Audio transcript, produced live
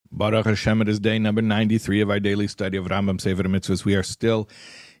Baruch Hashem, it is day number 93 of our daily study of Rambam Sefer HaMitzvos. We are still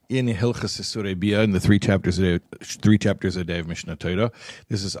in Hilchas Isurei Bia, in the three chapters a day of Mishnah Torah.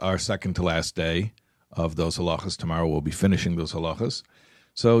 This is our second to last day of those halachas. Tomorrow we'll be finishing those halachas.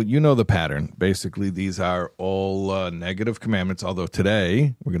 So you know the pattern. Basically, these are all negative commandments, although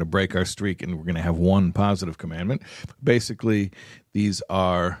today we're going to break our streak and we're going to have one positive commandment. Basically, these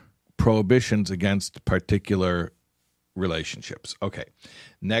are prohibitions against particular relationships. Okay.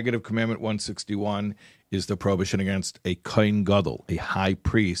 Negative commandment 161 is the prohibition against a kohen gadol, a high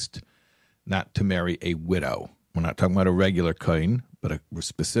priest, not to marry a widow. We're not talking about a regular kohen, but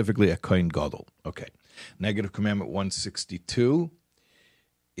specifically a kohen gadol. Okay. Negative commandment 162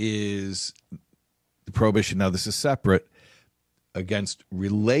 is the prohibition. Now, this is separate against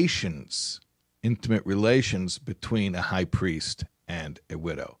relations, intimate relations between a high priest and a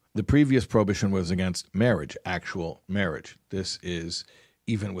widow. The previous prohibition was against marriage, actual marriage. This is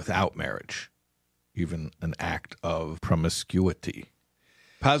even without marriage, even an act of promiscuity.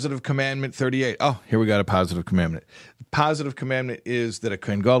 Positive commandment 38. Oh, here we got a positive commandment. The positive commandment is that a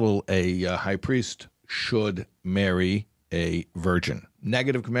kohen gadol, a high priest, should marry a virgin.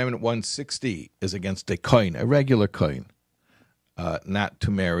 Negative commandment 160 is against a kohen, a regular kohen, not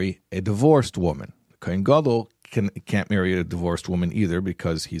to marry a divorced woman. The kohen gadol can't marry a divorced woman either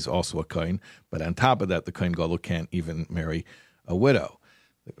because he's also a kohen. But on top of that, the kohen gadol can't even marry a widow.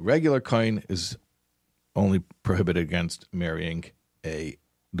 The regular kohen is only prohibited against marrying a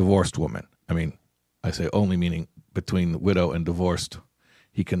divorced woman. I mean, I say only meaning between the widow and divorced.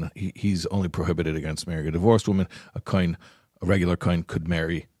 He's only prohibited against marrying a divorced woman. A regular kohen could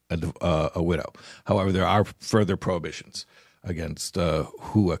marry a widow. However, there are further prohibitions against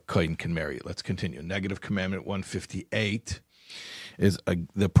who a kohen can marry. Let's continue. Negative commandment 158 is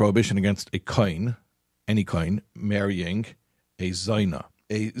the prohibition against a kohen, any kohen, marrying a zaina.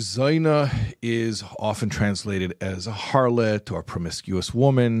 A zaina is often translated as a harlot or a promiscuous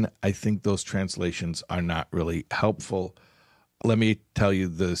woman. I think those translations are not really helpful. Let me tell you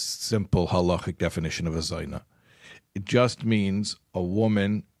the simple halachic definition of a zaina. It just means a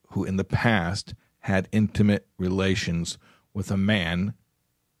woman who in the past had intimate relations with a man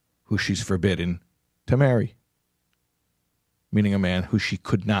who she's forbidden to marry, meaning a man who she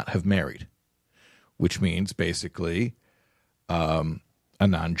could not have married, which means basically a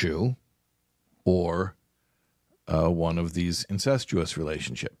non-Jew or one of these incestuous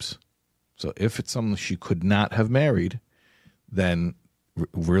relationships. So if it's someone she could not have married, then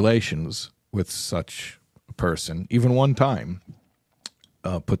relations with such a person, even one time,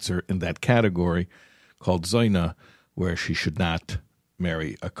 puts her in that category called zaina, where she should not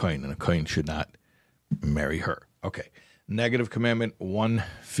marry a kohen, and a kohen should not marry her. Okay. Negative commandment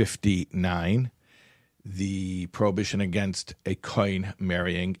 159, the prohibition against a kohen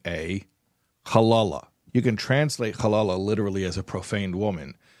marrying a halala. You can translate halala literally as a profaned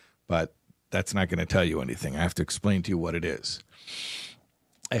woman, but that's not going to tell you anything. I have to explain to you what it is.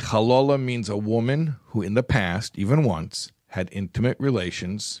 A halala means a woman who in the past, even once, had intimate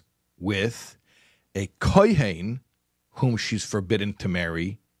relations with a kohen whom she's forbidden to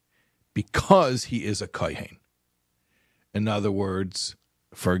marry because he is a kohen. In other words,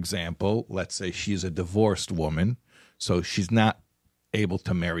 for example, let's say she's a divorced woman, so she's not able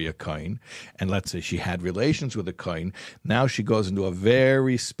to marry a kohen, and let's say she had relations with a kohen. Now she goes into a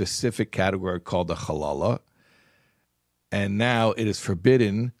very specific category called a halala, and now it is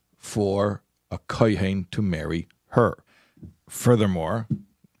forbidden for a kohen to marry her. Furthermore,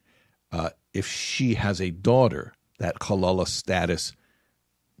 if she has a daughter, that halala status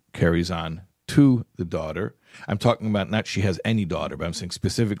carries on to the daughter. I'm talking about not she has any daughter, but I'm saying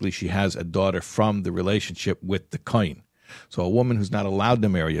specifically she has a daughter from the relationship with the kohen. So a woman who's not allowed to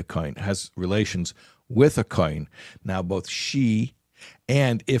marry a kohen has relations with a kohen. Now both she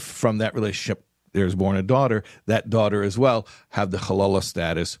and if from that relationship there's born a daughter, that daughter as well have the halala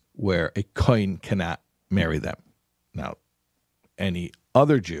status where a kohen cannot marry them. Now, any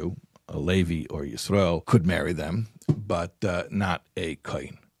other Jew, a Levi or Yisrael, could marry them, but not a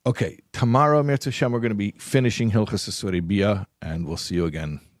kohen. Okay, tomorrow, Mirza Hashem, we're going to be finishing Hilchas Isurei Bia, and we'll see you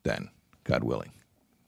again then, God willing.